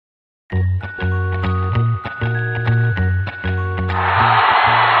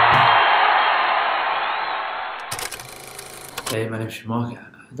Hey, my name's Sharmarke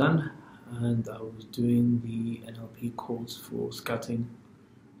and I was doing the NLP course for scouting,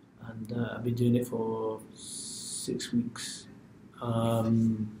 and I've been doing it for 6 weeks. What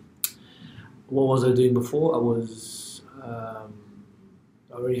was I doing before? I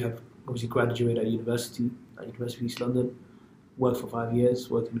already have obviously graduated at University of East London, worked for 5 years,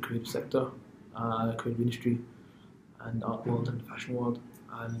 worked in the creative sector, creative industry, and art world and the fashion world,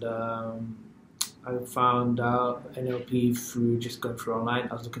 and I found out NLP through just going through online.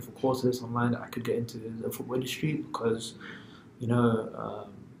 I was looking for courses online that I could get into the football industry because, I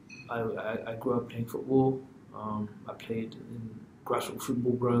grew up playing football. I played in grassroots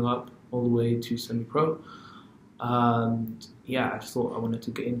football growing up, all the way to semi-pro. And yeah, I just thought I wanted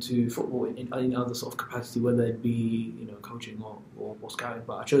to get into football in other sort of capacity, whether it be coaching or scouting.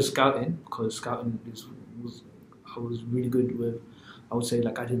 But I chose scouting because scouting I was really good with. I would say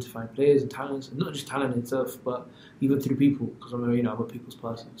like identifying players and talents, and not just talent itself, but even through people, because I'm a people's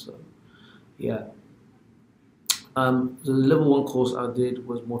person. So yeah. The level 1 course I did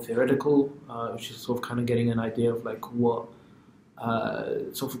was more theoretical, which is sort of kind of getting an idea of like what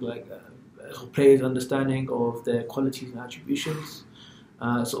players' understanding of their qualities and attributions.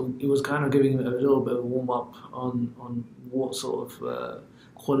 So it was kind of giving a little bit of a warm up on what sort of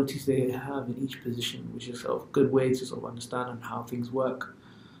qualities they have in each position, which is sort of a good way to sort of understand how things work,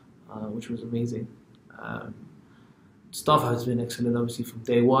 which was amazing. Staff has been excellent, obviously from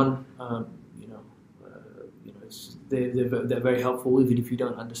day one. They're very helpful. Even if you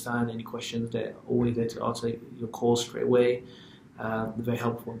don't understand any questions, they're always there to answer your calls straight away. They're very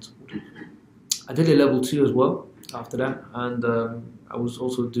helpful and supportive. I did a level 2 as well after that, and I was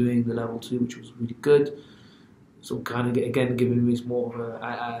also doing the level 2, which was really good. So kind of again giving me more of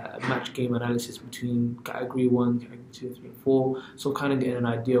a match game analysis between category 1, category 2, 3, and 4. So kind of getting an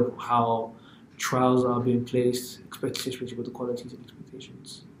idea of how trials are being placed, especially with the qualities and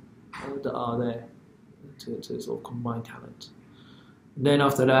expectations that are there to sort of combine talent. And then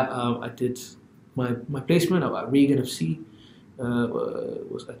after that, I did my placement at Regan FC.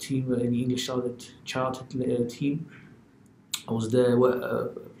 Was a team in the English childhood team. I was there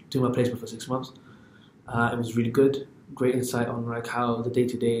doing my placement for 6 months. It was really good. Great insight on like how the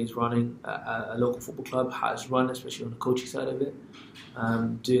day-to-day is running a local football club, how it's run, especially on the coaching side of it.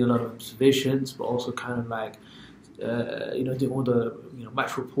 Doing a lot of observations, but also kind of like doing all the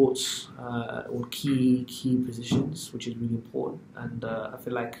match reports on key positions, which is really important. And I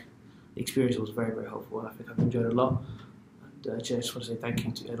feel like the experience was very, very helpful, and I think I've enjoyed it a lot. And I just want to say thank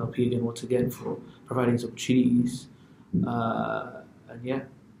you to NLP again, once again, for providing these opportunities. And yeah.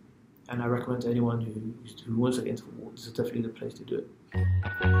 And I recommend to anyone who wants to get into football, this is definitely the place to do it.